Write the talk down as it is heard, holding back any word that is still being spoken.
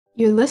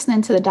You're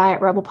listening to the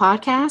Diet Rebel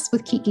podcast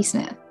with Kiki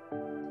Smith.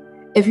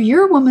 If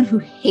you're a woman who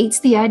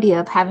hates the idea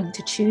of having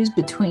to choose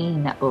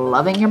between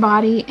loving your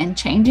body and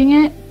changing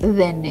it,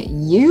 then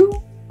you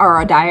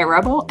are a diet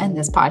rebel and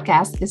this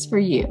podcast is for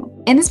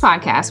you. In this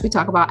podcast, we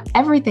talk about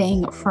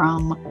everything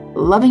from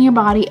loving your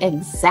body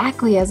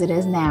exactly as it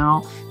is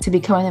now to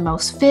becoming the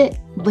most fit,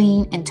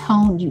 lean, and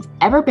toned you've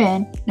ever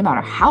been, no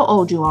matter how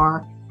old you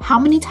are, how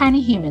many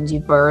tiny humans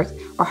you've birthed,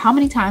 or how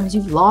many times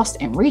you've lost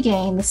and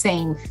regained the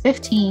same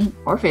 15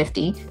 or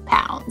 50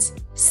 pounds.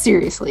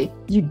 Seriously,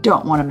 you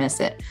don't want to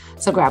miss it.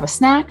 So grab a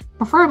snack,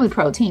 preferably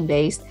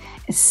protein-based,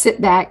 and sit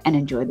back and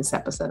enjoy this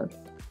episode.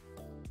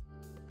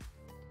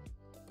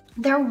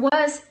 There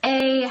was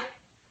a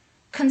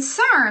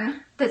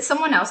concern that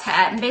someone else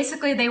had, and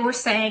basically they were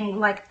saying,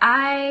 like,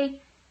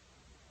 I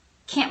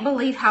can't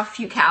believe how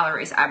few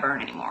calories I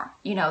burn anymore.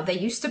 You know, they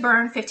used to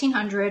burn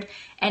 1,500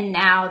 and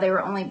now they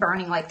were only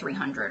burning like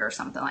 300 or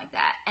something like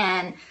that.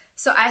 And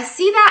so I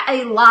see that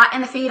a lot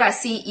in the feed. I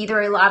see either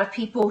a lot of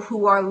people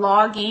who are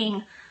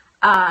logging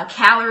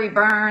calorie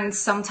burns,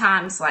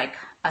 sometimes like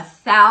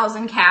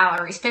 1,000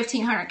 calories,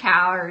 1,500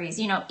 calories,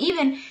 you know,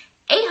 even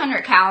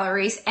 800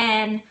 calories.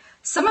 And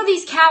some of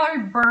these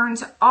calorie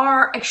burns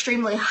are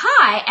extremely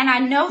high. And I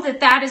know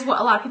that that is what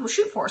a lot of people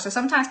shoot for. So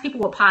sometimes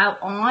people will pile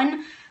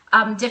on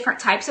different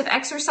types of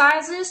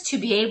exercises to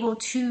be able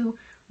to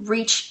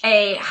reach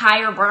a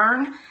higher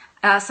burn.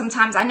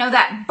 Sometimes I know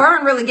that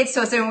burn really gets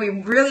to us and we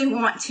really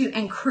want to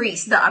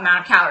increase the amount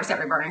of calories that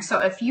we're burning. So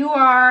if you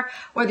are,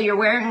 whether you're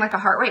wearing like a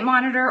heart rate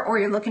monitor or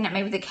you're looking at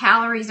maybe the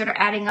calories that are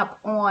adding up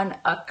on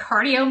a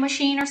cardio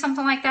machine or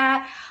something like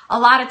that, a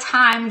lot of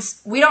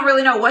times we don't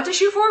really know what to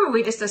shoot for, but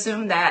we just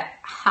assume that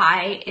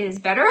high is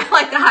better.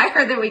 Like the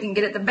higher that we can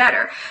get it, the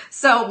better.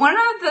 So one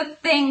of the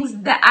things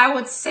that I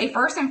would say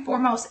first and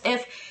foremost,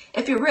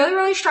 if you're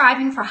really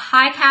striving for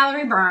high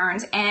calorie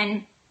burns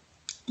and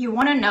you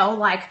want to know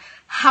like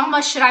how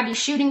much should I be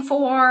shooting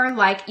for,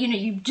 like, you know,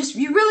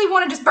 you really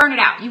want to just burn it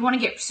out. You want to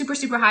get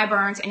super high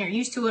burns and you're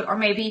used to it, or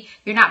maybe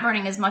you're not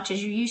burning as much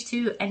as you used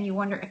to and you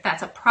wonder if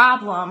that's a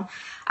problem.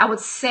 I would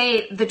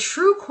say the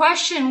true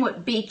question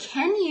would be,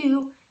 can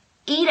you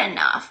eat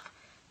enough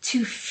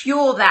to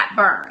fuel that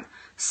burn?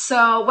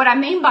 So what I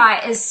mean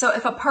by is, so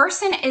if a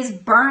person is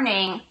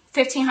burning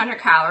 1,500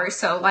 calories,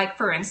 so like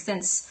for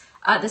instance,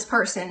 this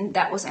person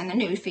that was in the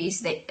news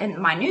feed,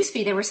 in my news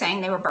feed, they were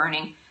saying they were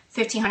burning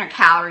 1,500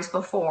 calories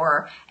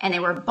before, and they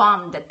were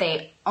bummed that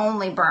they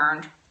only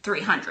burned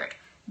 300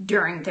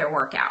 during their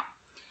workout.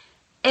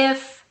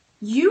 If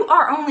you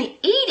are only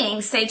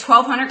eating, say,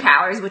 1,200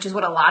 calories, which is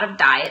what a lot of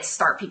diets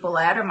start people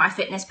at, or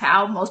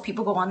MyFitnessPal, most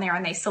people go on there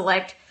and they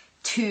select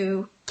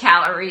 2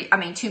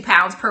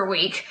 pounds per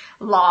week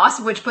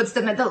loss, which puts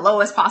them at the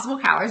lowest possible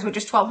calories, which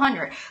is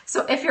 1,200.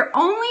 So if you're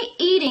only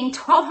eating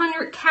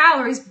 1,200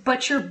 calories,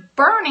 but you're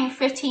burning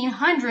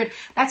 1,500,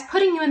 that's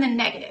putting you in the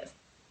negative.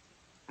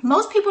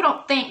 Most people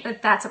don't think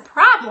that that's a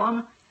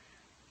problem,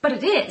 but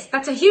it is.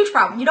 That's a huge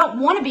problem. You don't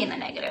want to be in the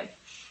negative.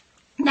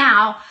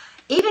 Now,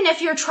 even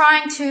if you're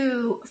trying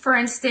to, for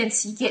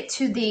instance, get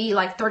to the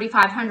like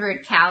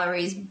 3,500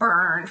 calories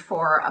burned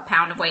for a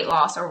pound of weight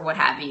loss or what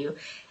have you,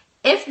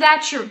 if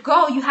that's your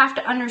goal, you have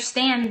to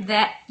understand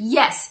that,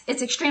 yes,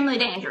 it's extremely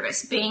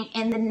dangerous being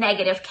in the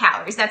negative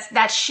calories.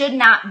 That should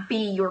not be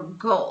your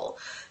goal.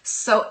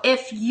 So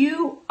if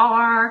you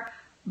are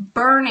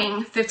burning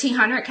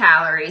 1,500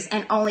 calories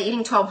and only eating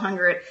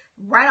 1,200,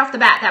 right off the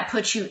bat, that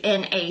puts you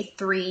in a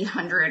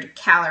 300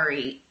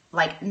 calorie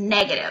like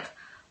negative.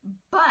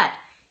 But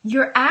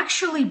you're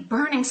actually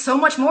burning so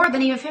much more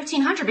than even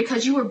 1,500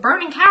 because you were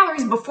burning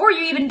calories before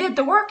you even did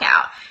the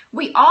workout.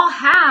 We all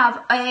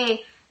have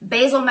a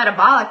basal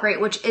metabolic rate,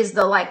 which is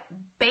the like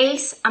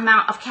base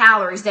amount of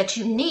calories that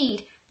you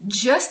need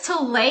just to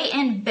lay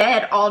in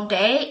bed all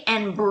day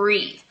and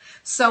breathe.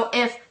 So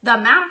if the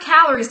amount of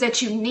calories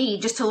that you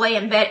need just to lay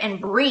in bed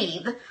and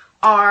breathe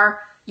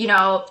are, you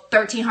know,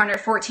 1,300,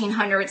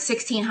 1,400,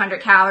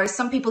 1,600 calories,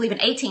 some people even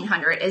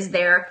 1,800 is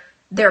their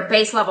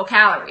base level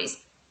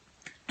calories.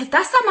 If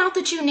that's the amount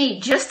that you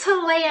need just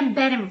to lay in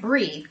bed and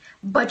breathe,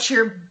 but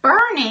you're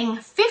burning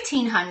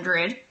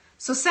 1,500,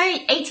 so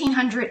say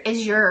 1,800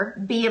 is your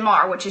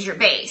BMR, which is your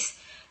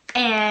base,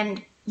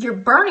 and you're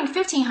burning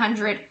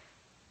 1,500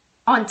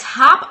 on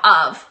top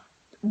of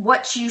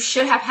what you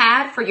should have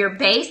had for your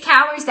base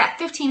calories, that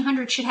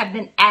 1,500 should have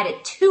been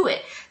added to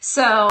it.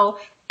 So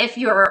if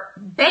your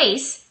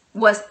base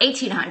was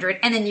 1,800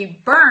 and then you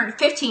burned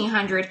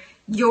 1,500,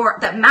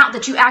 the amount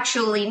that you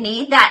actually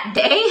need that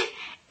day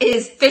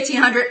is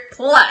 1,500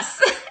 plus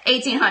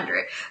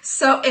 1,800.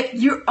 So if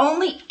you're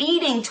only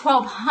eating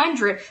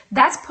 1,200,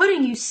 that's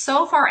putting you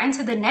so far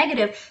into the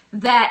negative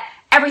that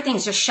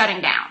everything's just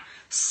shutting down.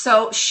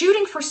 So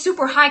shooting for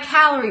super high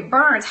calorie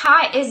burns,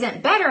 high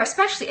isn't better,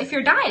 especially if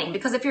you're dieting,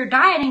 because if you're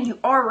dieting, you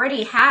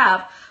already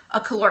have a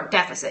caloric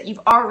deficit. You've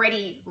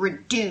already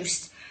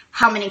reduced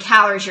how many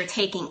calories you're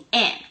taking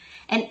in.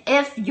 And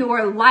if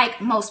you're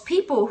like most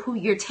people who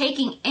you're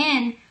taking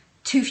in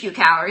too few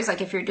calories,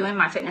 like if you're doing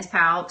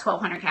MyFitnessPal,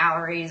 1,200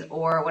 calories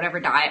or whatever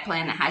diet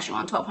plan that has you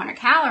on 1,200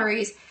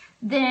 calories,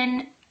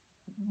 then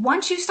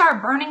once you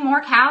start burning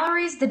more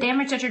calories, the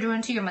damage that you're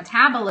doing to your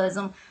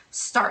metabolism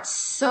starts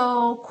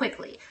so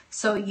quickly.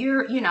 So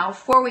you're,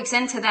 4 weeks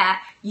into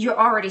that, you're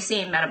already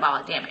seeing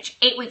metabolic damage.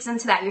 8 weeks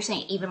into that, you're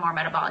seeing even more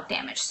metabolic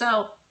damage.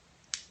 So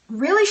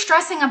really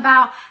stressing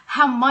about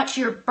how much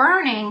you're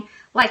burning,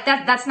 like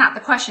that's not the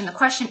question. The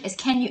question is,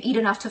 can you eat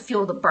enough to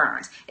fuel the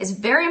burns? It's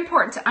very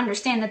important to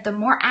understand that the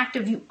more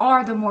active you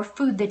are, the more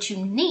food that you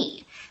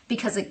need.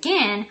 Because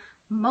again,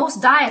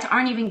 most diets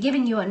aren't even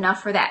giving you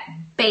enough for that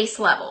base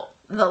level,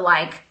 the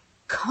like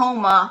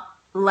coma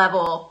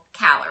level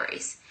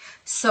calories.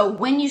 So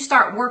when you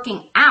start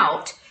working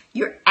out,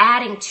 you're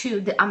adding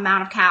to the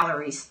amount of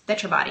calories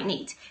that your body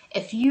needs.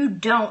 If you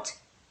don't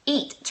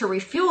eat to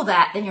refuel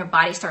that, then your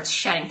body starts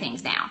shutting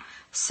things down.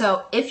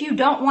 So if you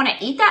don't want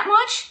to eat that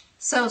much,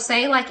 so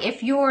say like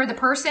if you're the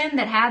person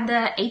that had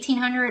the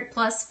 1800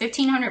 plus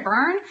 1500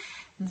 burn,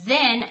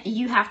 then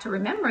you have to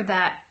remember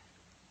that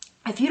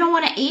if you don't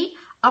want to eat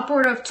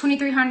upward of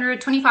 2300,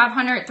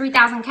 2500,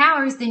 3000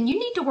 calories, then you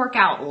need to work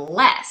out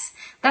less.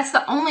 That's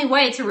the only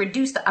way to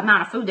reduce the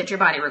amount of food that your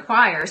body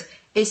requires,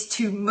 is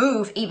to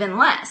move even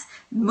less.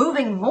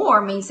 Moving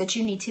more means that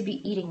you need to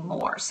be eating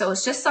more. So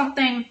it's just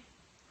something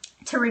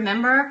to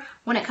remember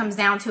when it comes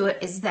down to it,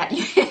 is that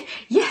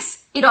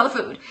yes, eat all the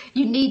food.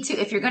 You need to,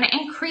 if you're going to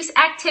increase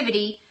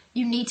activity,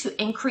 you need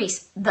to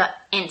increase the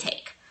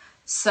intake.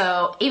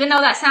 So even though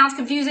that sounds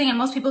confusing and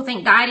most people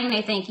think dieting,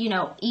 they think,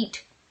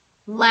 eat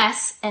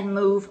less and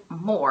move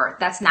more.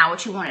 That's not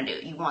what you want to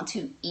do. You want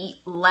to eat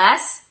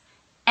less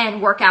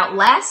and work out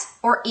less,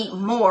 or eat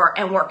more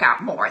and work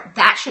out more.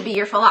 That should be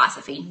your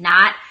philosophy,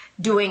 not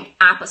doing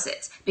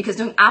opposites, because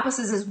doing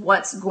opposites is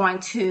what's going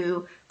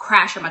to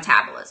crash your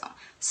metabolism.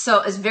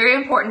 So it's very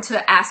important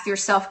to ask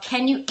yourself,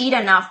 can you eat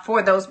enough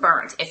for those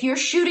burns? If you're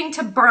shooting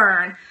to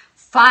burn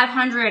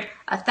 500,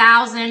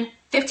 1,000,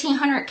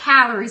 1,500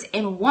 calories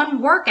in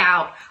one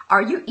workout,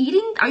 are you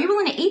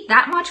willing to eat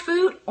that much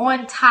food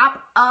on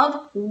top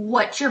of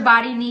what your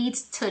body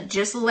needs to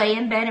just lay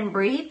in bed and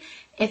breathe?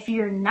 If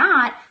you're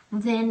not,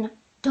 then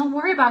don't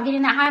worry about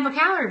getting that high of a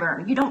calorie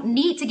burn. You don't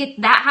need to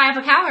get that high of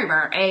a calorie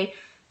burn. A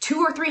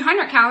 200 or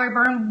 300 calorie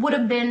burn would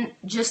have been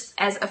just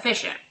as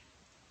efficient.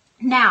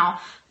 Now,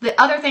 the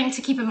other thing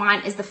to keep in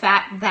mind is the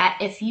fact that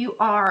if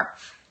you're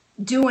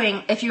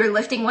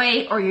lifting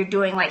weight or you're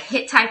doing like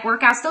HIIT type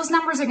workouts, those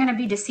numbers are going to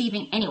be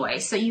deceiving anyway.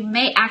 So you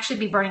may actually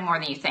be burning more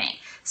than you think.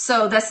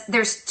 So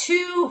there's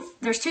two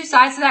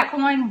sides to that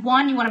coin.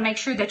 One, you want to make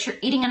sure that you're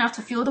eating enough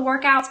to fuel the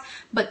workouts.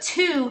 But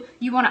two,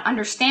 you want to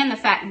understand the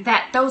fact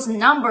that those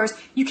numbers,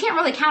 you can't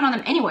really count on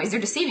them anyways. They're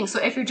deceiving.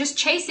 So if you're just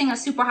chasing a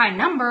super high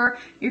number,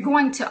 you're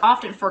going to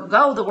often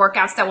forgo the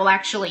workouts that will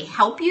actually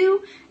help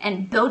you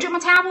and build your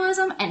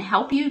metabolism and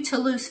help you to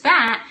lose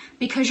fat,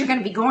 because you're going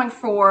to be going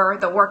for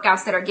the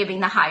workouts that are giving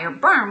the higher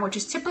burn, which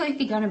is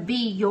typically going to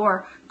be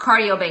your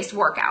cardio-based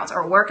workouts,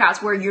 or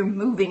workouts where you're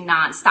moving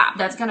nonstop.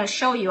 That's going to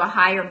show you a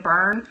higher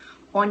burn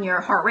on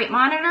your heart rate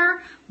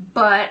monitor.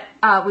 But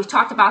we've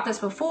talked about this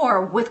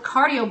before. With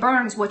cardio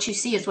burns, what you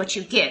see is what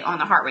you get on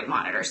the heart rate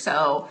monitor.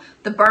 So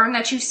the burn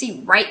that you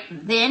see right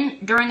then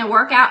during the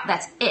workout,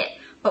 that's it.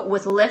 But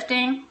with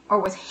lifting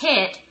or with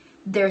HIIT,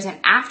 there's an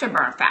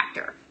afterburn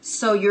factor.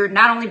 So you're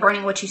not only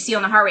burning what you see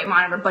on the heart rate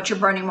monitor, but you're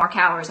burning more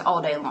calories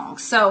all day long.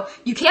 So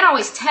you can't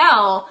always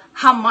tell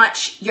how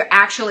much you're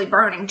actually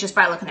burning just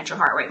by looking at your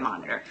heart rate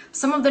monitor.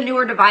 Some of the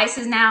newer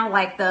devices now,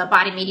 like the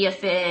Body Media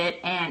Fit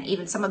and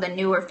even some of the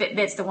newer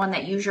Fitbits, the one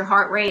that use your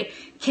heart rate,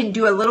 can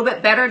do a little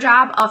bit better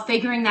job of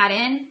figuring that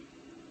in.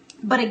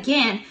 But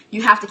again,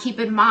 you have to keep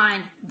in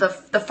mind the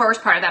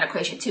first part of that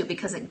equation too,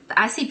 because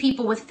I see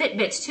people with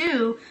Fitbits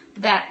too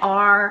that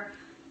are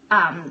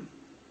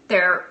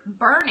they're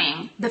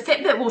burning, the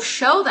Fitbit will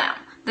show them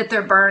that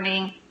they're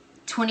burning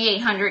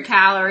 2,800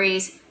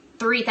 calories,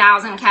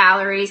 3,000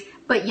 calories,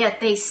 but yet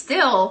they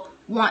still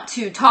want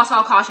to toss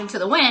all caution to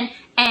the wind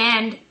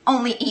and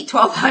only eat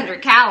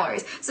 1,200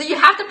 calories. So you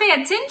have to pay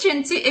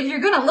attention to, if you're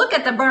going to look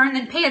at the burn,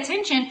 then pay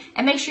attention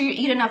and make sure you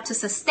eat enough to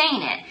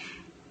sustain it.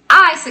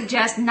 I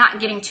suggest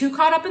not getting too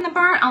caught up in the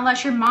burn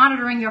unless you're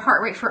monitoring your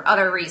heart rate for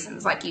other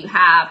reasons, like you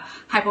have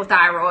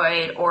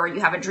hypothyroid or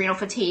you have adrenal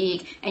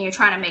fatigue, and you're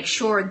trying to make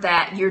sure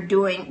that you're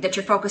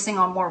focusing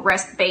on more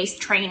rest-based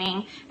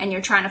training, and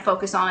you're trying to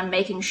focus on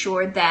making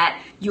sure that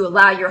you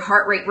allow your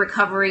heart rate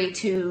recovery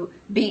to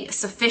be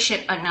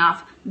sufficient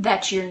enough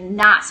that you're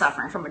not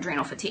suffering from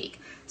adrenal fatigue.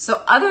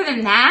 So other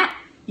than that,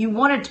 you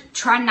want to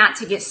try not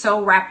to get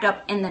so wrapped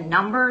up in the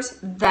numbers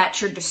that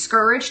you're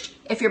discouraged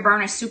if your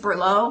burn is super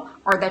low,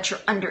 or that you're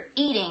under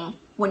eating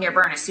when your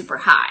burn is super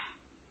high.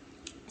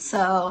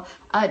 So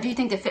do you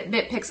think the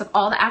Fitbit picks up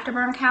all the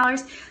afterburn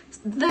calories?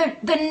 The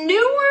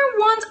newer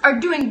ones are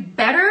doing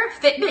better.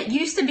 Fitbit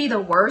used to be the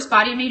worst.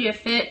 Body Media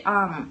Fit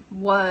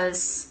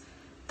was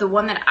the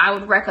one that I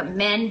would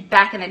recommend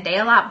back in the day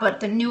a lot,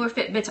 but the newer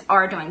Fitbits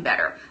are doing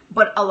better.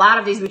 But a lot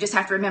of these, we just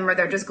have to remember,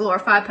 they're just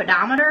glorified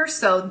pedometers,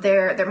 so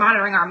they're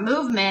monitoring our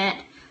movement.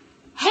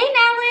 Hey,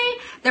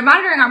 Natalie! They're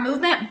monitoring our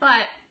movement,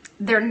 but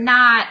they're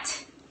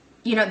not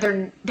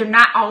they're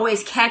not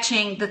always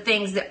catching the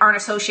things that aren't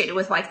associated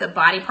with like the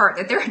body part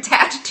that they're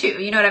attached to.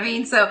 You know what I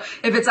mean? So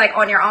if it's like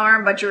on your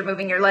arm, but you're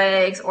moving your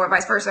legs, or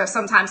vice versa,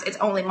 sometimes it's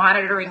only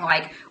monitoring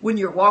like when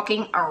you're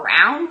walking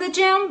around the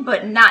gym,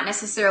 but not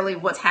necessarily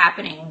what's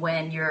happening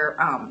when you're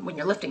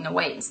lifting the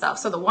weight and stuff.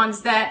 So the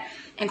ones that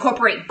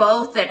incorporate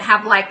both, that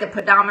have like the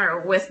pedometer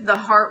with the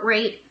heart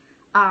rate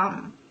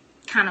kind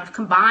of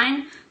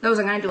combined, those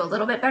are going to do a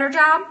little bit better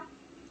job.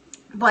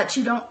 But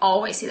you don't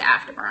always see the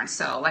afterburn.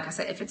 So like I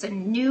said, if it's a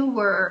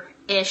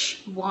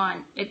newer-ish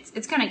one,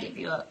 it's going to give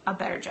you a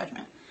better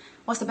judgment.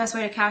 What's the best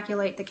way to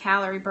calculate the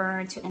calorie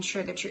burn to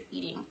ensure that you're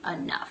eating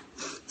enough?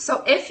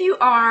 So if you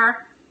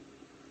have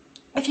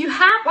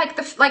like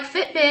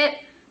Fitbit,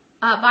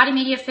 Body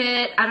Media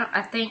Fit,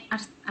 I think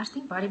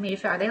Body Media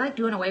Fit, are they like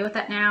doing away with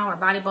that now, or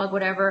Body Bug,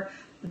 whatever?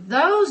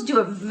 Those do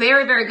a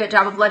very, very good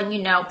job of letting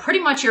you know pretty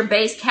much your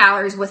base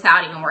calories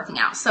without even working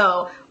out.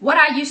 So what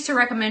I used to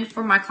recommend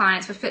for my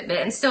clients with Fitbit,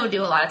 and still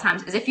do a lot of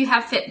times, is if you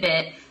have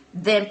Fitbit,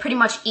 then pretty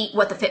much eat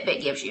what the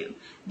Fitbit gives you,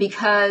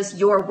 because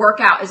your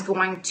workout is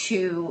going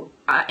to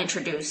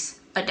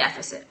introduce a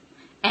deficit.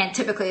 And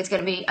typically it's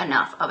going to be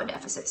enough of a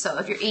deficit. So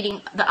if you're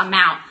eating the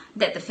amount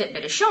that the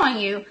Fitbit is showing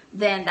you,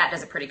 then that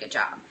does a pretty good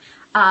job.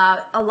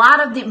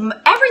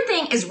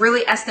 Everything is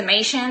really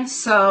estimation.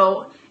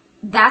 So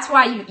that's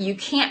why you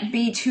can't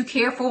be too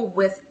careful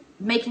with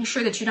making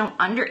sure that you don't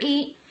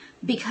undereat,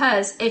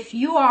 because if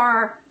you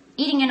are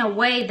eating in a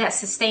way that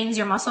sustains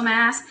your muscle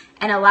mass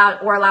and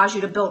allows you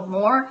to build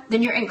more,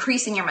 then you're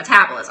increasing your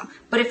metabolism.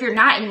 But if you're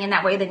not eating in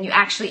that way, then you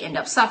actually end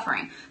up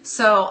suffering.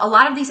 So a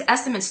lot of these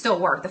estimates still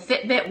work. The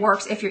Fitbit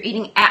works if you're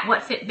eating at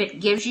what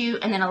Fitbit gives you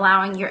and then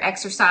allowing your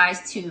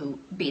exercise to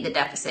be the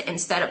deficit,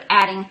 instead of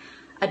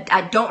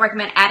I don't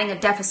recommend adding a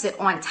deficit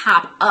on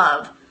top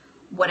of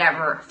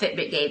whatever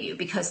Fitbit gave you,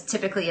 because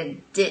typically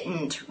it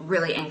didn't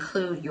really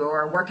include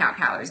your workout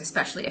calories,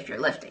 especially if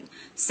you're lifting.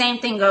 Same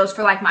thing goes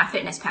for like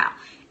MyFitnessPal.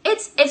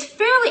 It's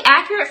fairly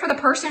accurate for the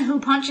person who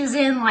punches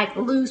in like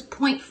lose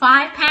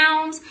 0.5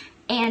 pounds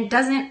and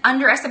doesn't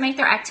underestimate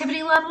their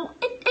activity level.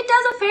 It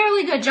does a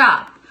fairly good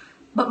job.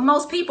 But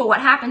most people,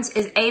 what happens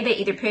is they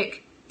either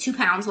pick 2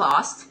 pounds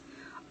lost,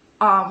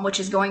 which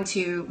is going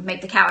to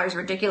make the calories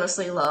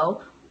ridiculously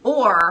low,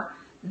 or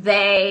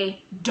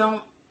they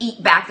don't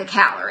eat back the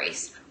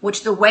calories,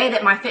 which the way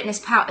that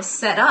MyFitnessPal is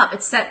set up,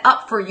 it's set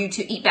up for you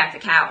to eat back the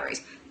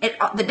calories.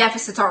 The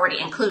deficit's already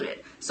included.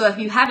 So if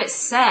you have it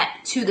set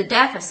to the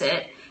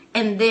deficit,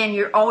 and then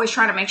you're always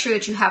trying to make sure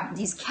that you have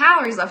these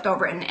calories left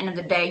over at the end of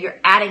the day, you're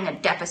adding a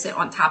deficit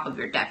on top of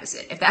your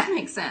deficit, if that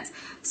makes sense.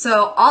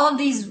 So all of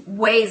these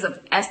ways of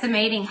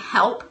estimating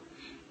help.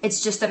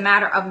 It's just a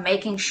matter of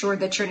making sure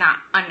that you're not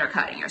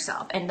undercutting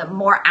yourself, and the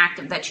more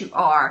active that you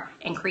are,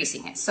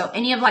 increasing it. So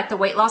any of like the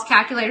weight loss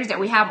calculators that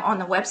we have on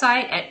the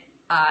website at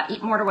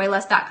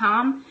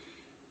eatmore2weighless.com,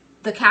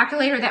 the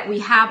calculator that we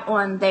have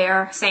on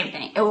there, same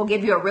thing. It will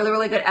give you a really,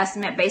 really good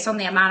estimate based on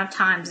the amount of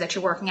times that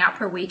you're working out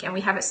per week. And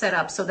we have it set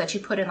up so that you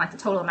put in like the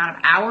total amount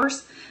of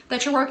hours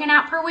that you're working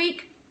out per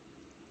week.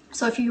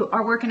 So if you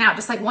are working out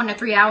just like 1 to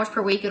 3 hours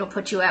per week, it'll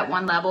put you at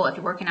one level. If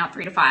you're working out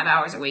 3 to 5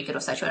 hours a week,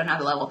 it'll set you at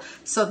another level.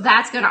 So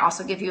that's going to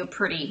also give you a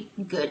pretty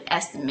good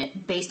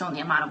estimate based on the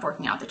amount of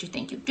working out that you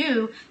think you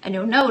do. And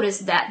you'll notice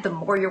that the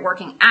more you're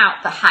working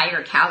out, the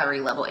higher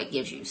calorie level it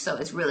gives you. So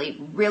it's really,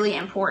 really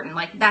important.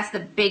 Like that's the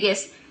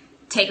biggest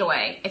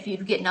takeaway, if you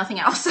get nothing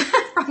else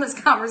from this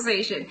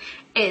conversation,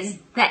 is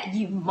that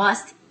you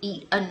must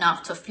eat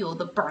enough to fuel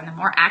the burn. The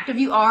more active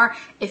you are,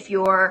 if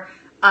you're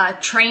a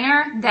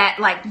trainer that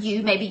like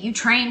maybe you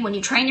train when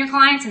you train your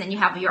clients and then you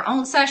have your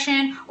own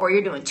session, or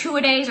you're doing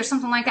 2-a-days or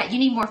something like that, you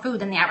need more food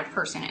than the average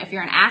person. If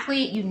you're an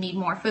athlete, you need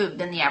more food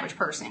than the average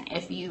person.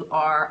 If you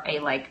are a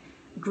like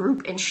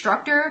group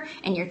instructor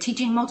and you're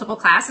teaching multiple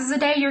classes a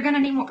day, you're going to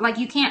need more. Like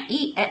you can't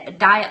eat at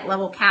diet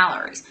level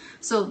calories.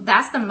 So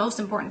that's the most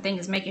important thing,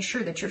 is making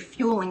sure that you're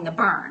fueling the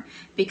burn,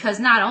 because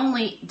not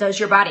only does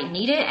your body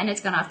need it and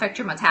it's going to affect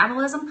your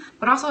metabolism,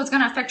 but also it's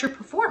going to affect your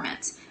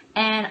performance.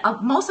 And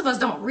most of us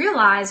don't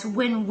realize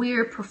when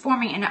we're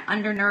performing in an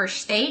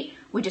undernourished state,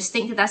 we just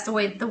think that that's the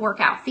way the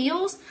workout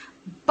feels.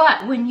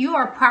 But when you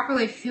are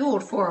properly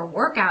fueled for a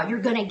workout, you're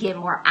going to get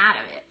more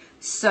out of it.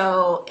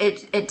 So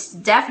it's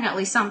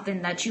definitely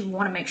something that you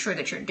want to make sure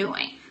that you're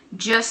doing.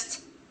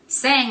 Just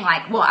saying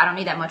like, well, I don't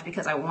need that much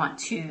because I want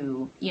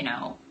to,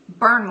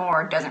 burn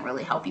more, doesn't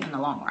really help you in the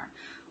long run.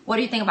 What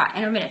do you think about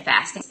intermittent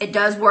fasting? It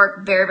does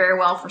work very, very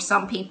well for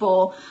some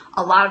people.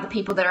 A lot of the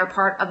people that are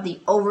part of the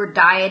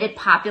over-dieted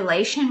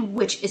population,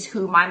 which is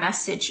who my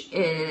message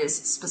is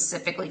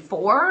specifically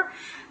for,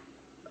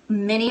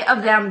 many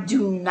of them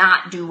do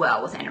not do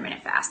well with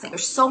intermittent fasting.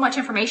 There's so much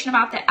information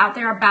out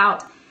there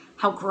about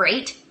how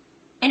great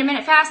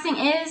intermittent fasting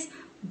is,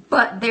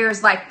 but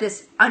there's like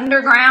this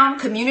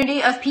underground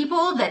community of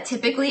people that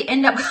typically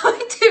end up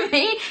coming to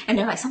me and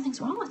they're like,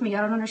 something's wrong with me,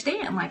 I don't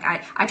understand. I'm like,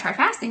 I tried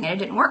fasting and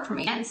it didn't work for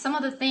me. And some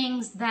of the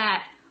things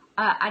that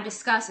I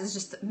discuss is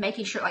just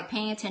making sure, like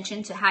paying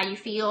attention to how you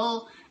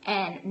feel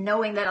and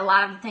knowing that a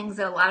lot of the things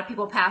that a lot of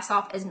people pass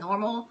off as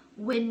normal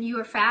when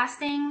you're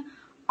fasting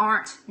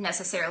aren't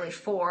necessarily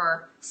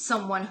for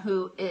someone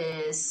who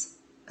is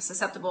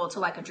susceptible to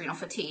like adrenal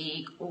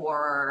fatigue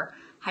or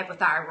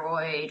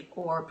hypothyroid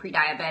or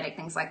pre-diabetic,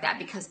 things like that,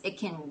 because it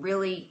can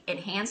really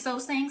enhance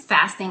those things.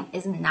 Fasting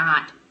is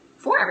not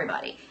for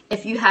everybody.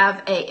 If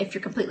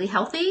you're completely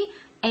healthy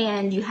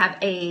and you have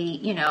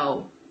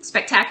a,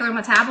 spectacular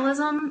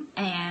metabolism,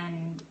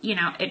 and,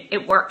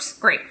 it works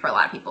great for a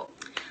lot of people.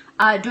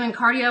 Doing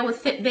cardio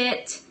with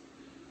Fitbit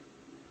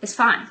is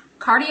fine.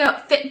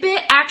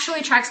 Fitbit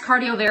actually tracks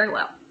cardio very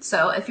well.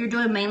 So if you're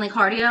doing mainly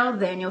cardio,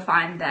 then you'll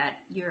find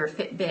that your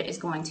Fitbit is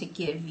going to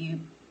give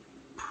you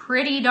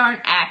pretty darn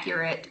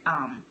accurate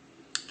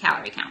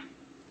calorie count.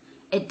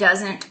 It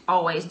doesn't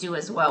always do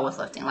as well with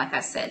lifting. Like I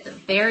said, the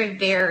very,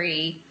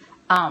 very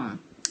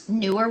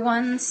newer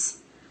ones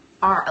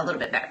are a little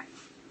bit better.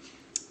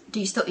 Do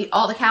you still eat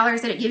all the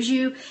calories that it gives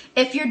you?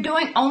 If you're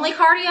doing only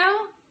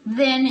cardio,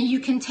 then you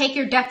can take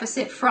your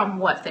deficit from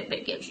what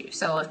Fitbit gives you.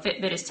 So if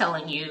Fitbit is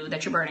telling you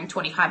that you're burning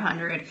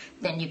 2,500,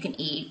 then you can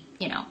eat,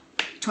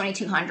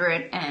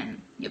 2,200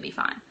 and you'll be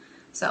fine.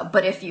 So,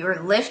 but if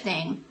you're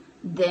lifting,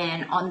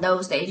 then on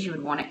those days you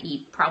would want to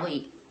eat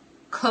probably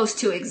close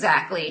to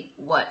exactly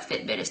what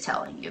Fitbit is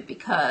telling you,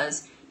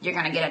 because you're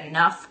going to get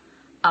enough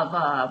of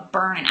a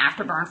burn and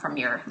afterburn from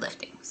your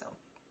lifting. So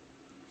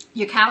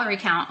your calorie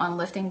count on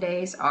lifting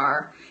days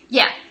are,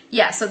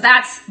 so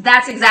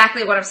that's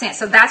exactly what I'm saying.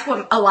 So that's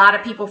what a lot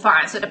of people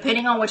find. So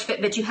depending on which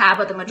Fitbit you have,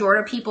 but the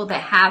majority of people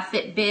that have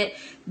Fitbit,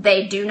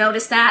 they do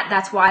notice that.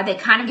 That's why they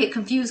kind of get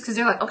confused, because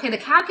they're like, okay, the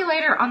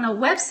calculator on the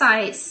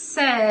website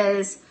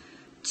says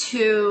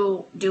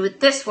to do it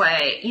this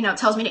way,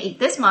 tells me to eat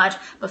this much,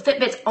 but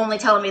Fitbit's only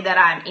telling me that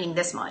I'm eating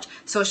this much.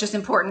 So it's just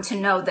important to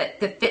know that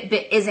the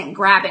Fitbit isn't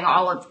grabbing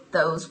all of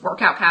those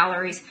workout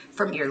calories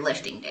from your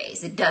lifting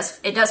days. It does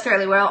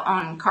fairly well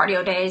on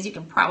cardio days. You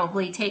can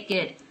probably take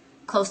it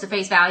close to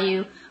face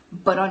value,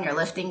 but on your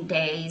lifting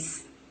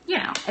days,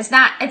 it's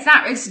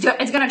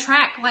going to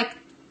track like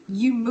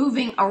you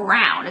moving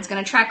around. It's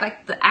going to track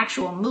like the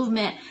actual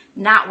movement,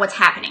 not what's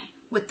happening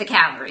with the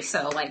calories.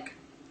 So like,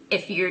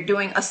 if you're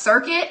doing a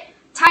circuit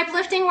type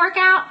lifting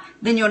workout,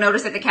 then you'll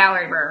notice that the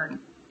calorie burn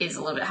is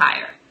a little bit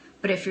higher.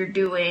 But if you're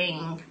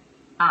doing,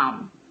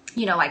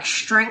 like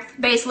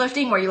strength-based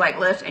lifting, where you like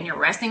lift and you're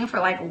resting for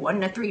like 1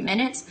 to 3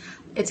 minutes,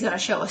 it's going to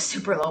show a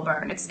super low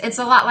burn. It's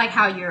a lot like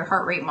how your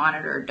heart rate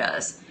monitor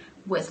does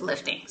with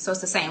lifting. So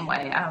it's the same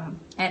way.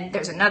 And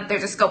there's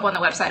a scope on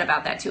the website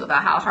about that too,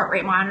 about how heart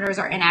rate monitors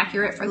are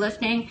inaccurate for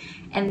lifting.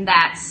 And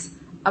that's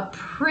a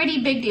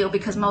pretty big deal,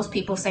 because most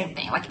people, same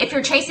thing. Like if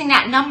you're chasing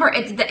that number,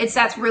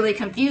 that's really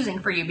confusing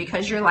for you,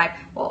 because you're like,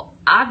 well,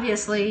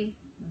 obviously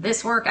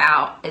this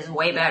workout is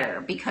way better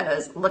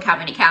because look how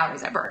many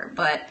calories I burned.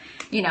 But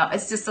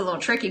it's just a little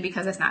tricky,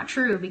 because it's not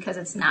true, because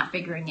it's not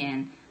figuring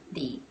in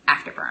the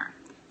afterburn.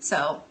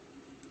 So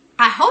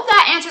I hope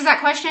that answers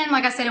that question.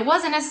 Like I said, it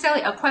wasn't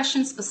necessarily a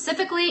question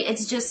specifically.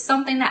 It's just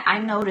something that I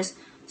noticed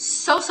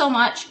so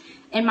much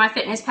in my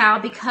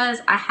MyFitnessPal, because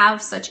I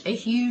have such a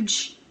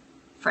huge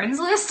friends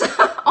list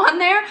on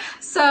there.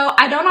 So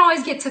I don't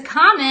always get to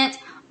comment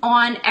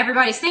on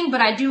everybody's thing, but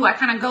I do. I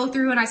kind of go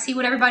through and I see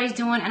what everybody's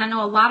doing. And I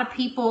know a lot of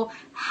people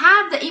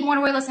have the Eat More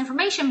to Weigh Less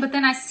information, but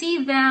then I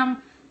see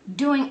them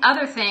doing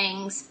other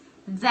things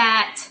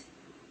that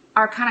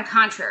are kind of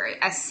contrary.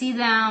 I see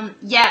them,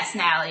 yes,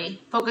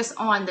 Natalie, focus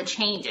on the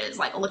changes.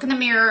 Like look in the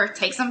mirror,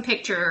 take some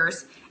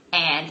pictures,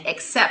 and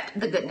accept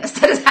the goodness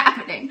that is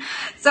happening.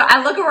 So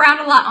I look around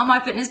a lot on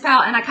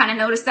MyFitnessPal, and I kind of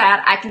notice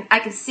that I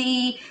can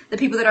see the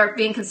people that are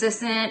being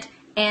consistent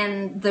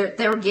and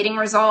they're getting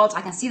results.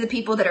 I can see the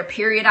people that are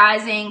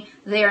periodizing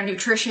their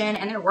nutrition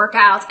and their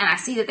workouts, and I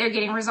see that they're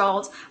getting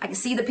results. I can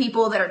see the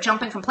people that are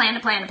jumping from plan to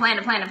plan to plan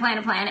to plan to plan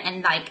to plan,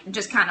 and like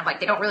just kind of like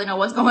they don't really know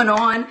what's going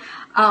on.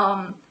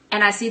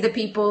 And I see the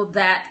people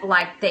that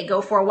like they go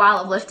for a while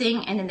of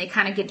lifting and then they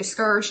kind of get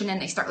discouraged, and then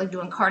they start like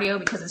doing cardio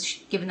because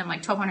it's giving them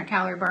like 1,200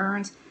 calorie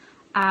burns.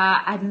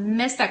 I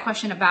missed that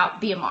question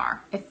about BMR.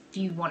 If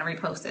you want to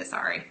repost it,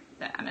 sorry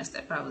that I missed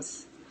it, but I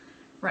was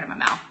running my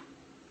mouth.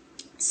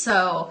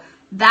 So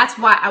that's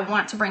why I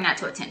want to bring that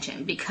to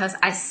attention, because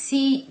I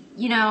see,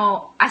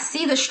 I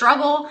see the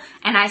struggle,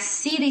 and I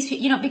see these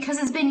people, because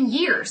it's been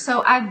years.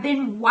 So I've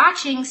been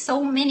watching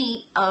so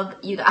many of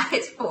you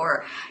guys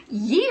for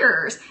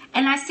years,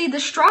 and I see the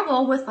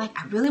struggle with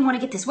like, I really want to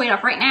get this weight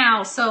off right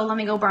now. So let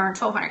me go burn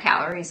 1,200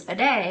 calories a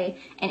day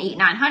and eat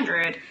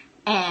 900.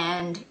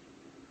 And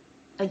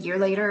a year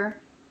later,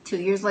 2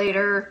 years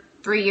later,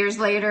 3 years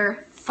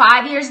later,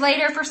 5 years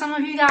later, for some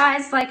of you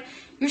guys, like,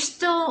 you're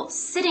still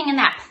sitting in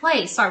that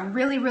place. So I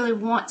really, really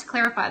want to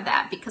clarify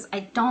that, because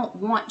I don't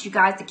want you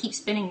guys to keep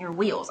spinning your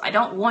wheels. I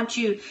don't want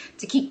you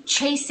to keep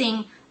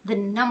chasing the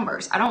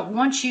numbers. I don't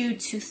want you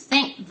to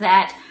think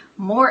that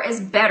more is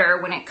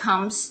better when it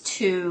comes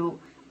to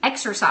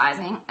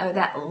exercising, or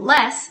that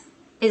less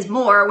is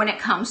more when it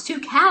comes to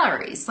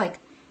calories. Like,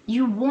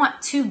 you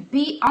want to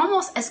be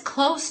almost as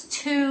close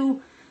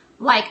to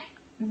like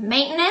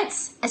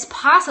maintenance as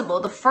possible.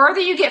 The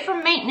further you get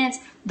from maintenance,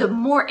 the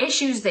more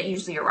issues that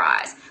usually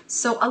arise.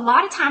 So a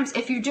lot of times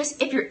if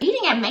you're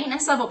eating at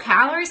maintenance level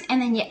calories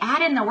and then you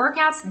add in the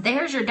workouts,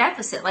 there's your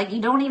deficit. Like,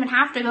 you don't even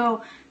have to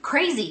go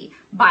crazy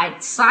by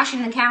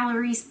slashing the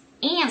calories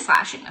and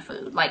slashing the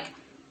food. Like,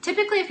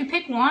 typically if you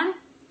pick one,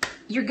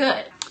 you're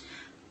good.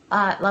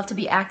 Love to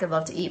be active,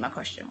 love to eat. My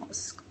question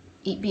was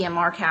eat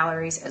BMR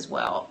calories as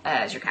well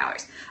as your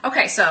calories.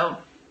 Okay, so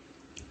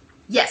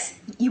yes,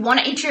 you want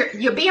to eat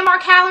your BMR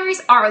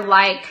calories are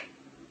like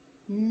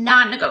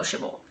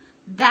non-negotiable.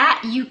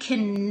 That you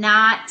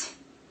can't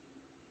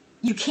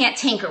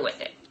tinker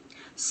with it.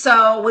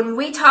 So when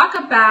we talk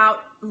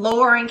about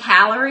lowering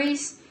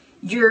calories,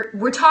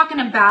 we're talking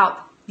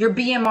about your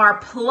BMR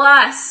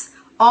plus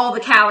all the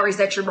calories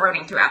that you're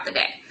burning throughout the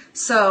day.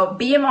 So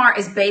BMR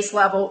is base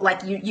level,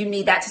 like you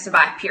need that to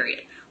survive,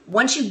 period.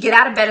 Once you get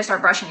out of bed and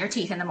start brushing your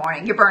teeth in the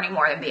morning, you're burning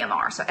more than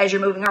BMR. So as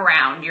you're moving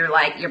around, you're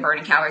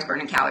burning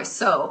calories.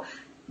 So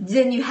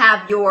then you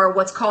have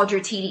what's called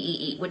your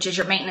TDEE, which is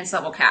your maintenance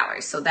level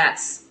calories. So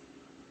that's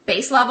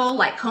base level,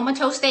 like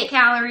comatose state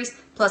calories,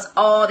 plus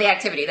all the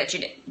activity that you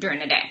did during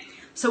the day.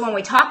 So when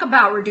we talk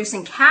about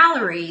reducing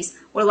calories,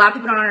 what a lot of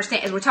people don't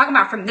understand is we're talking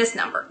about from this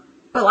number.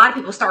 But a lot of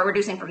people start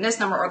reducing from this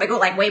number, or they go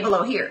like way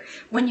below here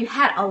when you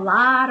had a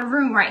lot of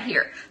room right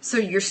here. So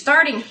you're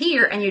starting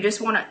here and you just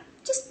want to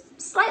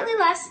just slightly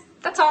less.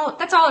 That's all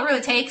it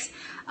really takes.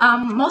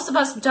 Most of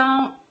us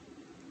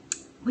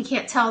we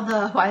can't tell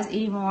why is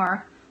eating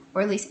more,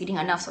 or at least eating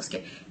enough so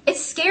scary.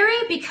 It's scary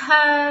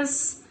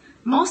because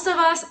most of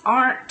us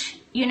aren't,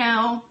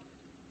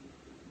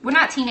 we're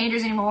not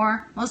teenagers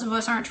anymore. Most of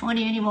us aren't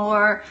 20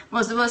 anymore.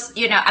 Most of us,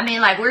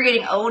 we're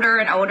getting older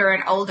and older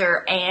and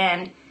older,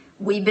 and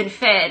we've been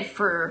fed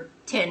for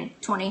 10,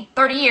 20,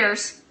 30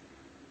 years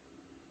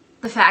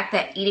the fact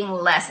that eating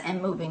less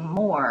and moving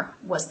more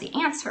was the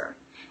answer.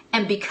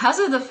 And because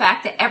of the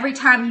fact that every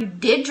time you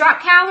did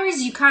drop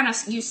calories,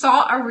 you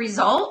saw a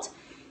result,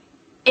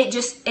 it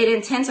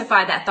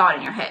intensified that thought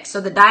in your head. So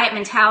the diet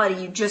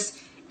mentality,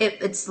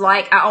 it's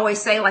like, I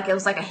always say, like, it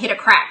was like a hit a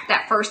crack.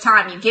 That first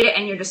time you get it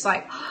and you're just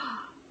like,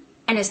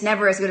 and it's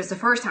never as good as the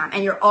first time.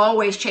 And you're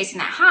always chasing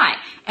that high.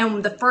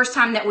 And the first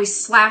time that we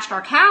slashed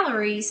our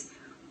calories,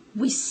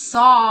 we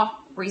saw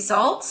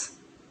results,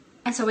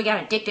 and so we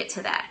got addicted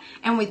to that.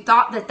 And we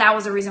thought that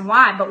was the reason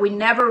why, but we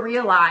never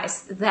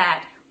realized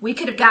that we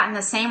could have gotten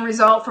the same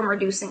result from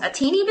reducing a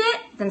teeny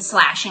bit than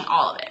slashing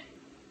all of it.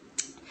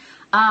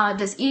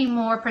 Does eating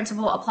more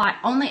principle apply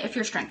only if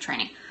you're strength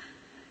training?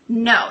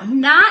 No,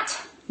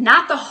 not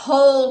the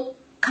whole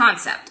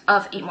concept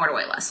of eat more to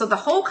weigh less. So the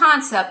whole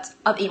concept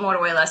of eat more to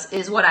weigh less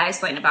is what I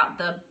explained about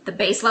the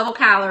base level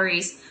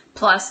calories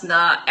plus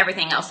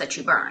everything else that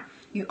you burn.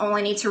 You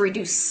only need to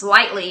reduce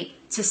slightly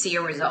to see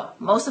a result.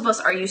 Most of us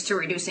are used to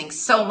reducing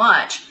so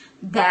much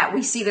that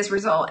we see this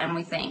result and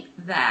we think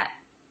that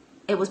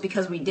it was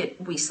because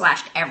we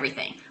slashed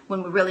everything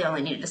when we really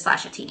only needed to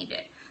slash a teeny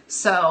bit.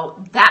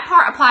 So that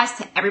part applies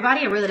to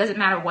everybody. It really doesn't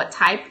matter what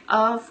type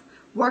of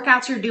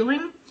workouts you're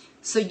doing.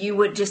 So you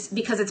would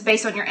because it's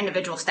based on your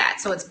individual stats.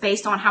 So it's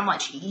based on how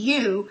much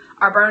you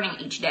are burning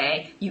each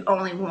day. You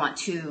only want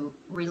to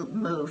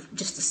remove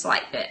just a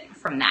slight bit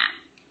from that.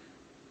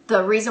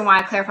 The reason why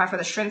I clarify for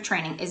the strength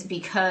training is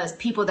because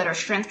people that are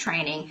strength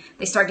training,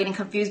 they start getting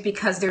confused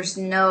because there's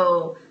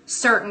no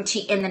certainty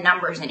in the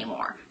numbers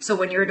anymore. So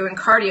when you were doing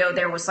cardio,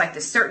 there was like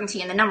the certainty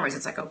in the numbers.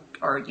 It's like,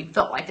 or you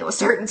felt like there was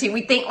certainty.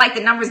 We think like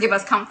the numbers give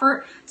us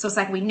comfort. So it's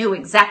like we knew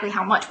exactly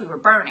how much we were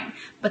burning.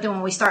 But then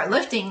when we start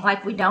lifting,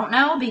 like we don't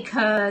know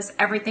because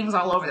everything's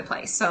all over the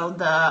place. So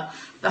the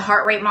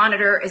heart rate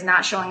monitor is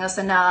not showing us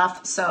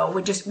enough. So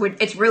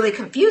it's really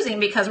confusing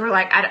because we're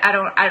like, I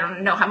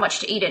don't know how much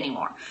to eat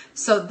anymore.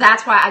 So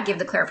that's why I give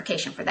the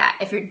clarification for that.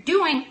 If you're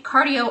doing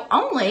cardio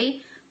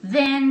only,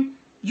 then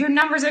your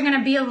numbers are going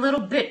to be a little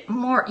bit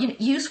more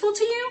useful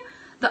to you.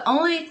 The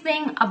only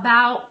thing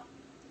about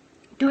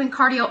doing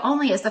cardio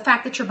only is the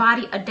fact that your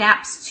body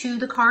adapts to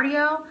the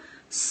cardio.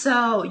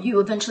 So you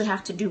eventually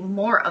have to do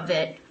more of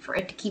it for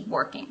it to keep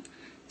working.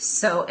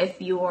 So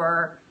if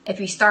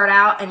you start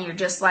out and you're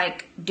just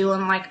like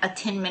doing like a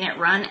 10-minute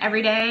run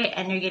every day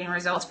and you're getting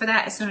results for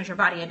that, as soon as your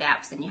body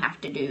adapts, then you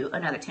have to do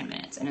another 10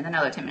 minutes and then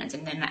another 10 minutes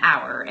and then an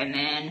hour. And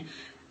then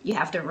you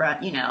have to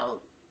run,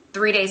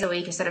 3 days a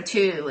week instead of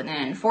 2, and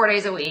then 4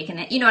 days a week, and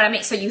then, you know what I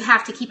mean? So you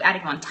have to keep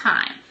adding on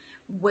time.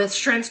 With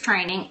strength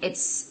training,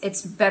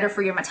 it's better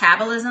for your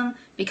metabolism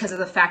because of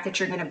the fact that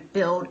you're going to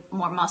build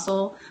more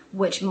muscle,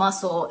 which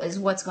muscle is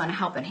what's going to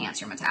help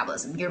enhance your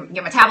metabolism. Your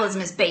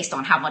metabolism is based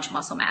on how much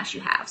muscle mass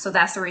you have. So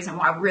that's the reason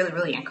why I really,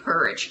 really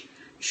encourage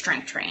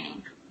strength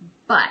training.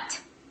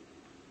 But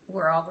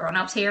we're all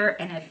grown-ups here,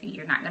 and if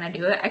you're not going to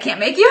do it, I can't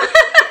make you.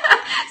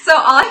 So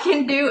all I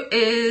can do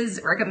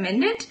is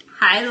recommend it,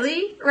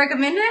 highly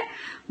recommend it.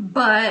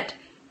 But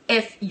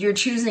if you're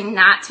choosing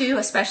not to,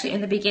 especially in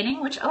the beginning,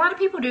 which a lot of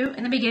people do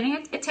in the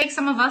beginning, it takes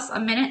some of us a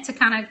minute to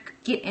kind of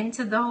get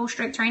into the whole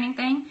strength training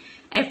thing.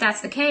 And if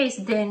that's the case,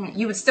 then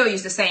you would still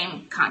use the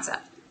same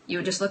concept. You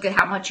would just look at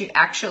how much you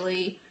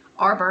actually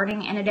are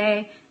burning in a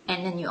day,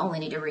 and then you only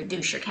need to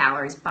reduce your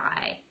calories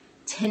by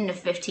 10 to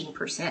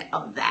 15%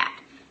 of that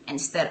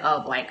instead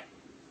of like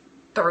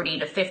 30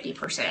 to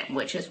 50%,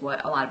 which is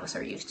what a lot of us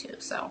are used to.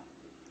 So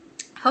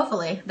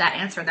hopefully that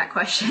answered that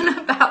question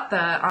about the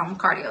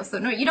cardio. So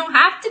no, you don't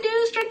have to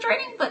do strength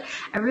training, but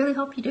I really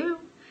hope you do.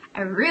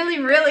 I really,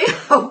 really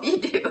hope you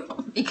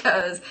do,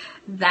 because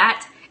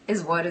that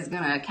is what is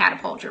going to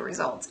catapult your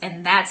results.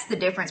 And that's the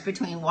difference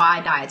between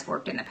why diets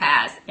worked in the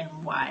past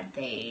and why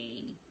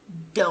they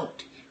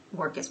don't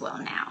work as well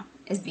now,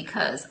 is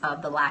because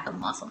of the lack of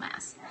muscle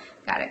mass.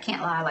 God, I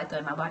can't lie, I like the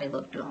way my body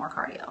looked doing more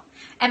cardio.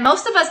 And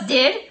most of us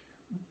did,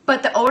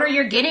 but the older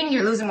you're getting,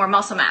 you're losing more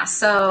muscle mass.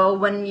 So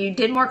when you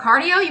did more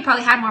cardio, you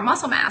probably had more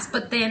muscle mass,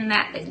 but then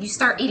that you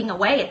start eating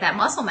away at that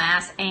muscle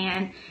mass,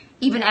 and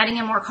even adding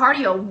in more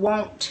cardio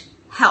won't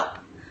help.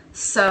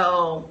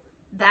 So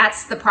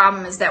that's the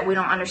problem, is that we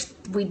don't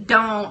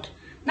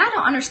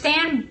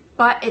understand,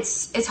 but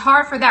it's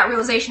hard for that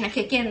realization to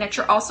kick in, that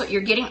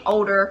you're getting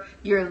older,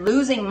 you're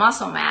losing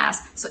muscle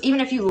mass. So even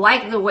if you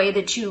like the way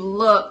that you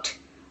looked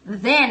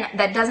then,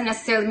 that doesn't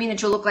necessarily mean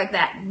that you'll look like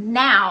that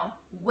now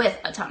with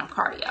a ton of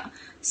cardio.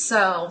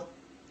 So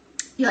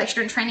you like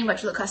strength training,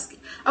 but you look husky.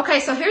 Okay,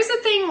 so here's the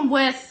thing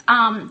with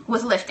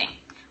lifting,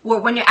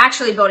 when you're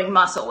actually building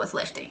muscle with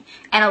lifting.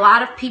 And a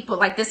lot of people,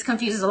 like, this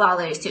confuses a lot of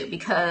ladies too,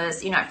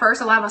 because, at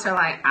first a lot of us are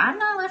like, I'm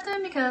not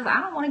lifting because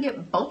I don't want to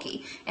get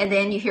bulky. And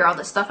then you hear all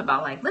this stuff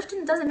about like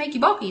lifting doesn't make you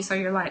bulky. So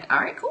you're like, all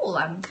right, cool.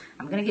 I'm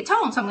going to get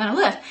toned, so I'm going to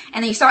lift.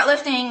 And then you start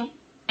lifting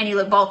and you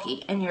look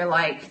bulky, and you're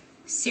like,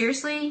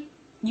 seriously?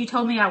 You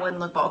told me I wouldn't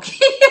look bulky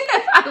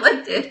if I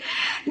lifted.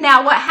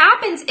 Now what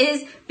happens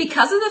is,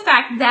 because of the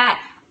fact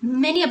that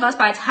many of us,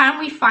 by the time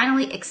we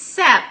finally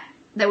accept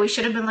that we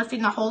should have been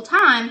lifting the whole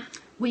time,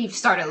 we've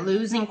started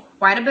losing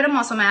quite a bit of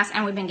muscle mass,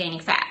 and we've been gaining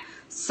fat.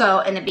 So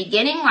in the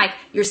beginning, like,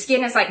 your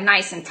skin is like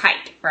nice and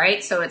tight,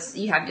 right? So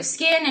you have your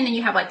skin, and then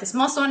you have like this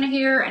muscle under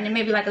here, and then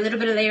maybe like a little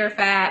bit of layer of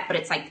fat, but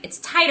it's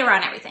tight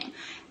around everything.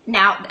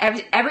 Now,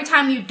 every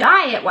time you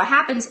diet, what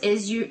happens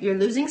is you're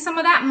losing some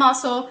of that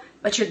muscle,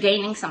 but you're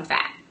gaining some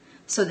fat.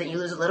 So then you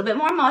lose a little bit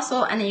more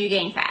muscle, and then you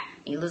gain fat.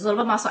 You lose a little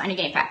bit of muscle, and you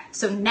gain fat.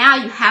 So now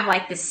you have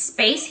like this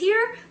space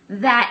here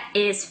that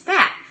is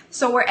fat.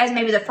 So whereas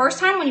maybe the first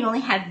time when you only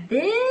had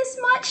this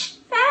much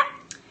fat,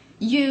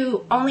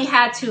 you only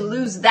had to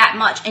lose that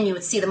much and you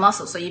would see the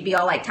muscle. So you'd be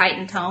all like tight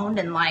and toned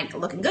and like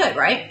looking good,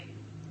 right?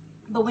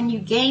 But when you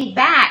gain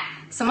back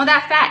some of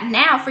that fat,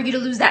 now for you to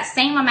lose that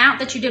same amount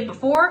that you did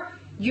before,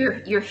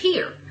 you're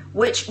here,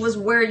 which was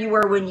where you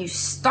were when you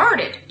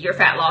started your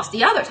fat loss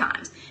the other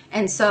times.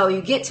 And so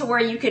you get to where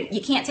you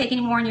can't take any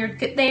more, and you're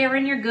there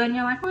and you're good, and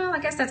you're like, well, I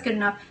guess that's good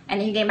enough.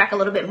 And then you gain back a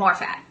little bit more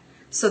fat.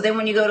 So then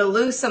when you go to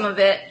lose some of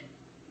it,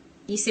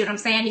 you see what I'm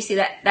saying? You see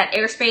that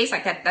airspace,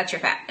 like that's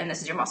your fat, and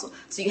this is your muscle.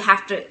 So you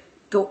have to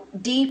go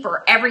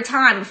deeper every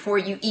time before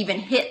you even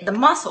hit the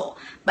muscle.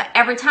 But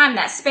every time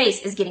that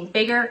space is getting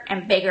bigger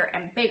and bigger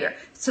and bigger,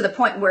 to the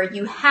point where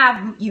you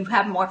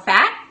have more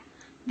fat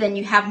than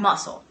you have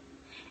muscle.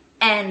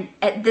 And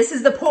this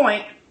is the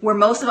point where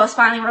most of us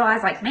finally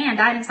realize, like, man,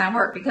 dieting's not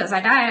work, because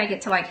I diet, I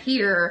get to like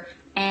here,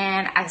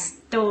 and I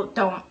still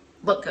don't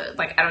look good.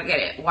 Like, I don't get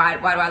it. Why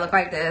do I look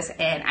like this?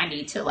 And I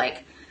need to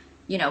like,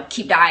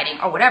 keep dieting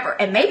or whatever.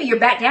 And maybe you're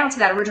back down to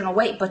that original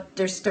weight, but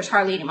there's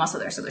hardly any muscle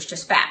there, so there's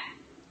just fat.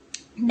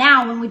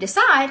 Now, when we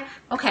decide,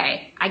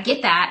 okay, I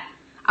get that,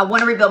 I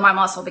want to rebuild my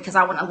muscle because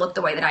I want to look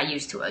the way that I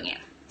used to again.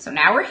 So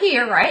now we're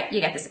here, right?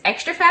 You got this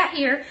extra fat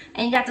here,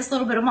 and you got this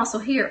little bit of muscle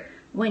here.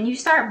 When you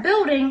start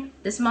building,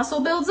 this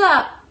muscle builds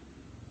up,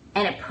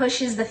 and it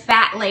pushes the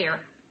fat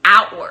layer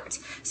outwards.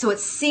 So it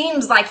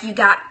seems like you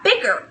got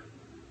bigger,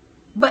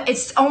 but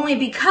it's only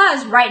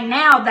because right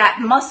now that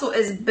muscle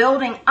is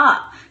building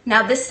up.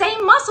 Now, this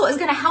same muscle is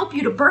going to help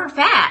you to burn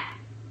fat,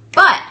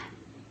 but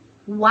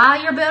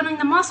while you're building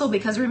the muscle,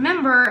 because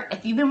remember,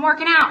 if you've been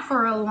working out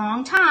for a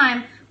long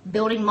time,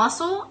 building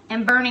muscle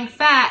and burning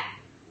fat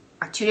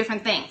are two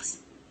different things.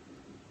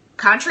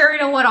 Contrary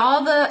to what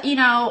all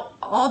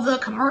the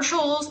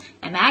commercials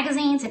and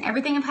magazines and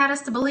everything have had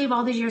us to believe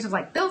all these years of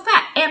like, build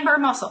fat and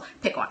burn muscle,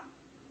 pick one.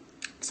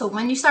 So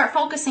when you start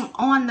focusing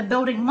on the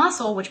building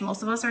muscle, which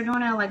most of us are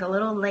doing it like a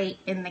little late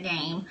in the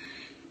game,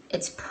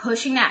 it's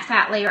pushing that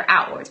fat layer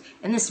outwards.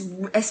 And this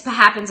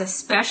happens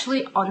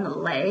especially on the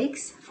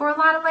legs for a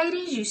lot of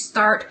ladies. You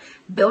start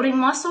building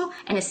muscle,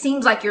 and it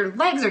seems like your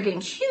legs are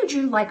getting huge.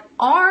 You're like,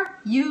 are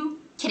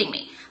you kidding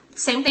me?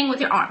 Same thing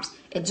with your arms.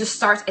 It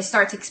starts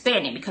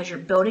expanding because you're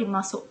building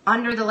muscle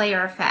under the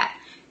layer of fat.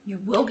 You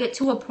will get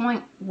to a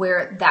point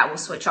where that will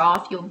switch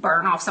off. You'll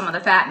burn off some of the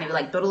fat, maybe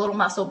like build a little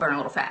muscle, burn a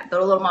little fat,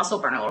 build a little muscle,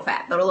 burn a little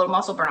fat, build a little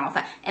muscle, burn a little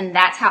fat. And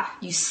that's how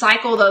you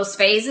cycle those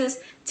phases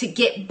to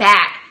get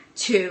back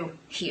to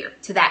here,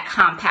 to that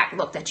compact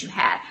look that you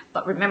had.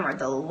 But remember,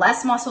 the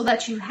less muscle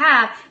that you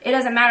have, it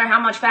doesn't matter how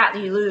much fat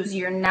you lose,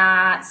 you're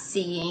not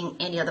seeing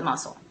any of the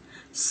muscle.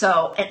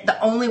 So the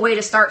only way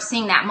to start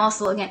seeing that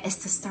muscle again is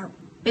to start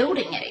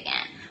building it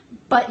again.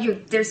 but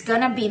there's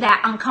gonna be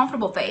that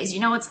uncomfortable phase. You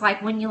know, it's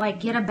like when you like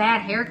get a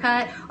bad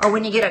haircut or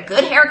when you get a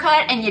good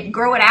haircut and you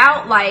grow it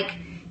out, like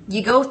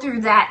you go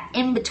through that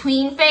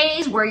in-between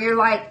phase where you're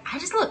like, I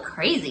just look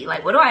crazy.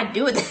 Like, what do I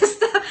do with this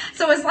stuff?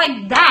 So it's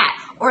like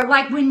that. Or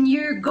like when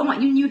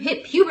you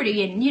hit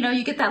puberty and, you know,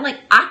 you get that like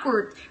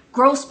awkward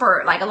growth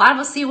spurt. Like a lot of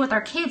us see it with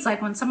our kids,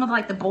 like when some of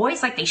like the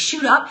boys, like they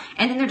shoot up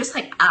and then they're just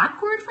like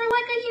awkward for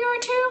like a year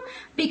or two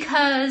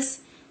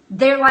because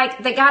they're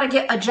like, they got to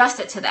get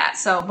adjusted to that.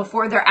 So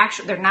before they're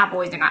not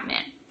boys, they're not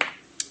men.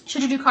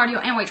 Should you do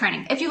cardio and weight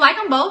training? If you like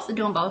them both, do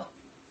them both.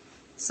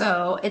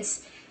 So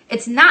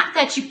it's not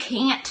that you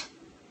can't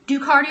do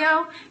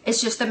cardio.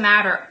 It's just a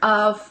matter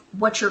of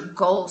what your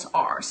goals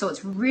are. So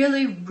it's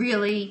really,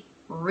 really,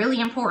 really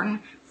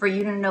important for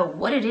you to know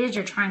what it is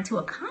you're trying to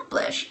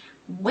accomplish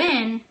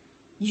when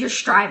you're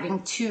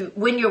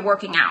when you're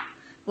working out.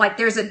 Like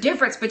there's a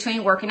difference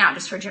between working out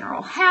just for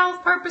general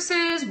health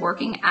purposes,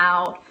 working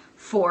out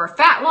for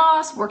fat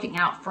loss, working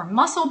out for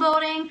muscle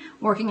building,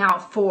 working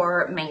out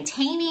for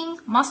maintaining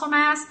muscle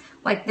mass.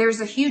 Like there's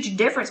a huge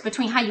difference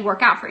between how you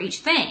work out for each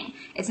thing.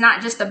 It's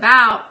not just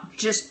about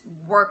just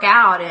work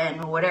out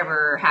and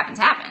whatever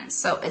happens.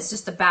 So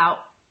it's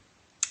about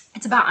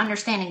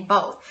understanding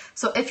both.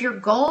 So if your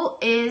goal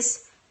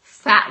is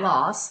fat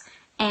loss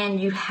and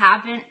you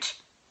haven't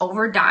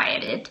over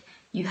dieted,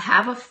 you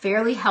have a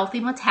fairly healthy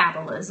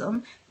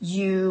metabolism,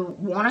 you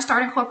want to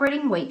start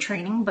incorporating weight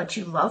training, but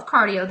you love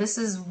cardio. This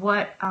is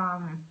what,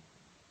 I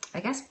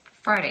guess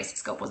Friday's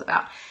scope was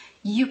about.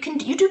 You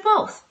do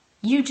both.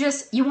 You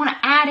want to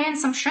add in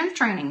some strength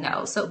training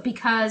though. So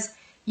because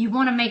you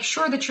want to make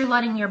sure that you're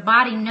letting your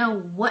body know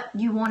what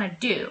you want to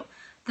do.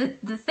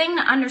 The thing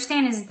to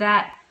understand is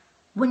that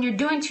when you're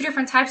doing two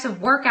different types of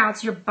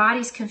workouts, your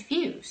body's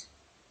confused.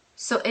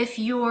 So if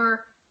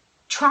you're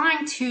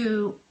trying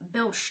to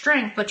build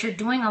strength, but you're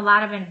doing a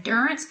lot of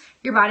endurance,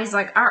 your body's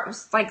like, all right,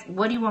 like,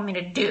 what do you want me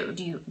to do?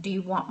 Do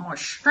you want more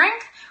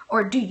strength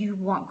or do you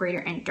want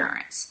greater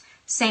endurance?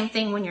 Same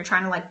thing when you're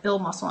trying to like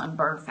build muscle and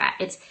burn fat.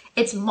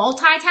 It's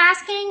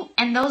multitasking,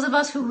 and those of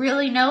us who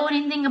really know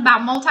anything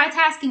about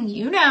multitasking,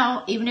 you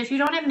know, even if you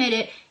don't admit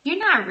it, you're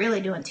not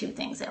really doing two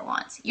things at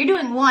once. You're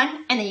doing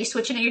one and then you're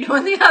switching and you're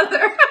doing the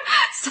other.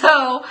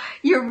 So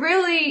you're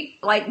really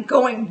like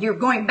you're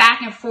going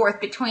back and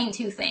forth between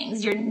two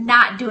things. You're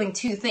not doing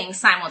two things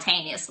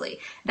simultaneously.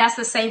 That's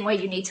the same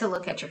way you need to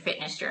look at your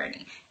fitness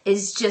journey.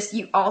 It's just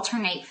you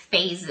alternate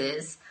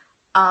phases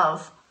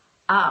of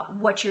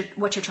what you're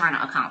trying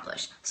to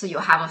accomplish. So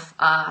you'll have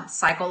a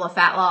cycle of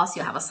fat loss,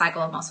 you'll have a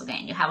cycle of muscle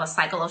gain, you have a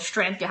cycle of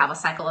strength, you have a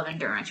cycle of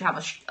endurance, you have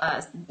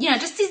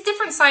just these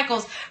different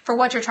cycles for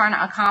what you're trying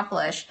to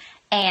accomplish,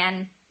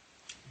 and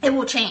it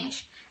will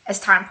change as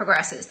time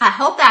progresses. I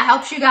hope that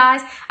helps you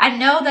guys. I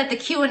know that the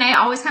Q&A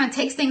always kind of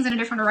takes things in a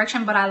different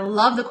direction, but I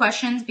love the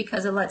questions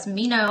because it lets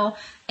me know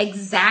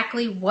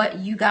exactly what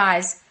you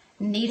guys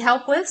need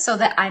help with, so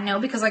that I know,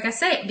 because like I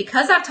say,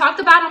 because I've talked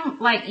about them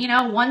like, you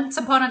know, once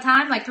upon a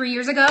time, like 3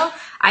 years ago,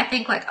 I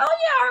think like, oh yeah,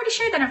 I already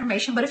shared that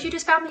information, but if you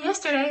just found me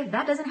yesterday,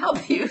 that doesn't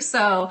help you.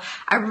 So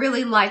I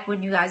really like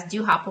when you guys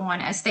do hop on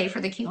and stay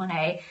for the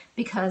Q&A,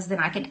 because then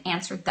I can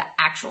answer the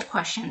actual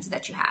questions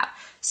that you have.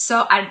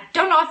 So I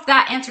don't know if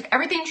that answered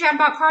everything you had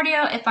about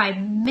cardio. If I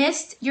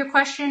missed your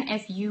question,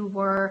 if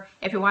you're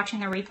watching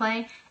the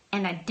replay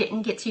and I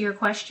didn't get to your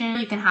question,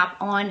 you can hop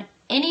on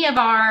any of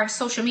our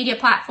social media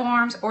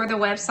platforms or the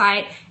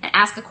website and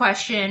ask a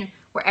question.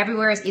 We're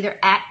everywhere is either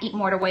at Eat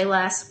More to Weigh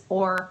Less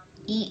or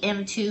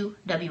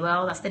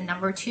EM2WL. That's the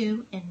number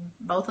 2 in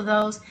both of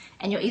those.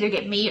 And you'll either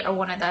get me or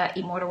one of the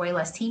Eat More to Weigh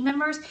Less team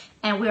members.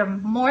 And we are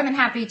more than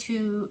happy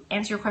to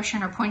answer your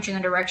question or point you in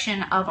the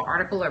direction of an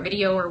article or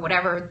video or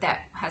whatever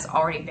that has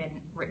already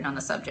been written on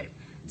the subject.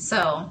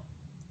 So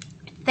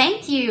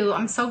thank you.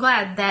 I'm so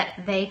glad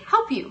that they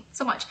help you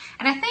so much.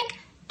 And I think,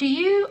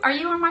 are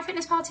you on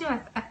MyFitnessPal too?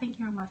 I think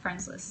you're on my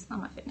friends list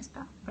on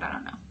MyFitnessPal, but I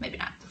don't know, maybe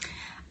not.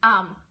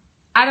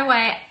 Either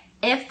way,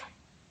 if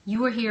you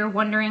were here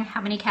wondering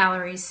how many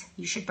calories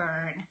you should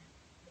burn,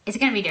 it's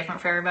going to be different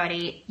for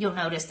everybody. You'll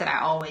notice that I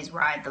always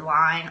ride the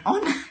line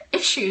on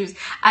issues.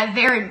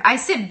 I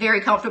sit very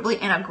comfortably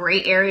in a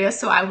gray area,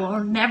 so I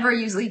will never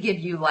usually give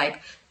you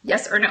like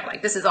yes or no,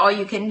 like this is all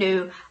you can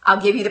do. I'll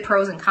give you the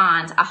pros and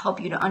cons. I'll help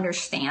you to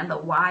understand the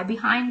why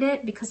behind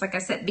it, because like I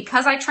said,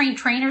 because I train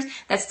trainers,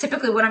 that's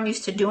typically what I'm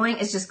used to doing,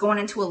 is just going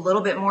into a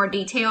little bit more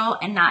detail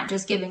and not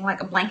just giving like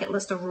a blanket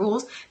list of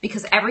rules,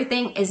 because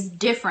everything is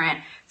different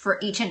for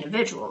each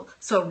individual.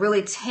 So it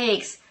really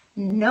takes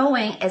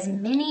knowing as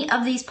many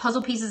of these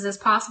puzzle pieces as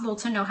possible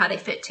to know how they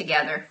fit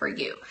together for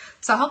you.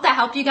 So I hope that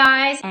helped you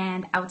guys,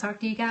 and I will talk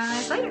to you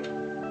guys later.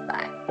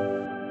 Bye.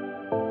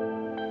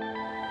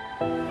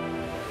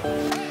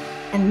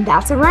 And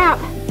that's a wrap.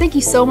 Thank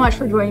you so much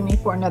for joining me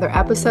for another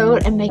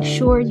episode, and make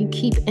sure you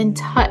keep in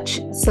touch.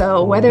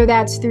 So whether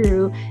that's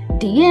through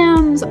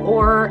DMs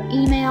or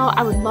email,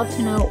 I would love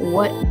to know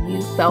what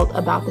you felt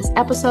about this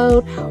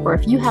episode, or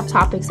if you have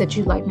topics that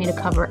you'd like me to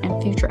cover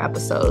in future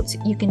episodes.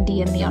 You can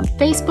DM me on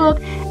Facebook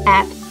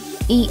at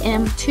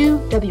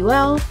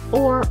EM2WL,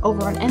 or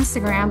over on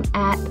Instagram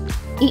at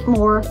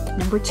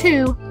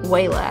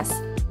eatmore2wayless,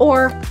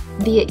 or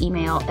via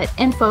email at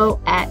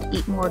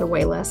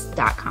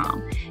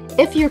info@eatmoretowayless.com.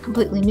 If you're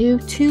completely new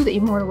to the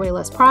Eat More to Weigh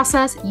Less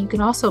process, you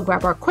can also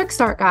grab our quick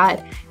start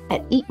guide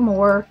at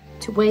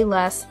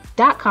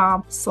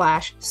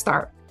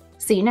eatmoretowayless.com/start.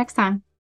 See you next time.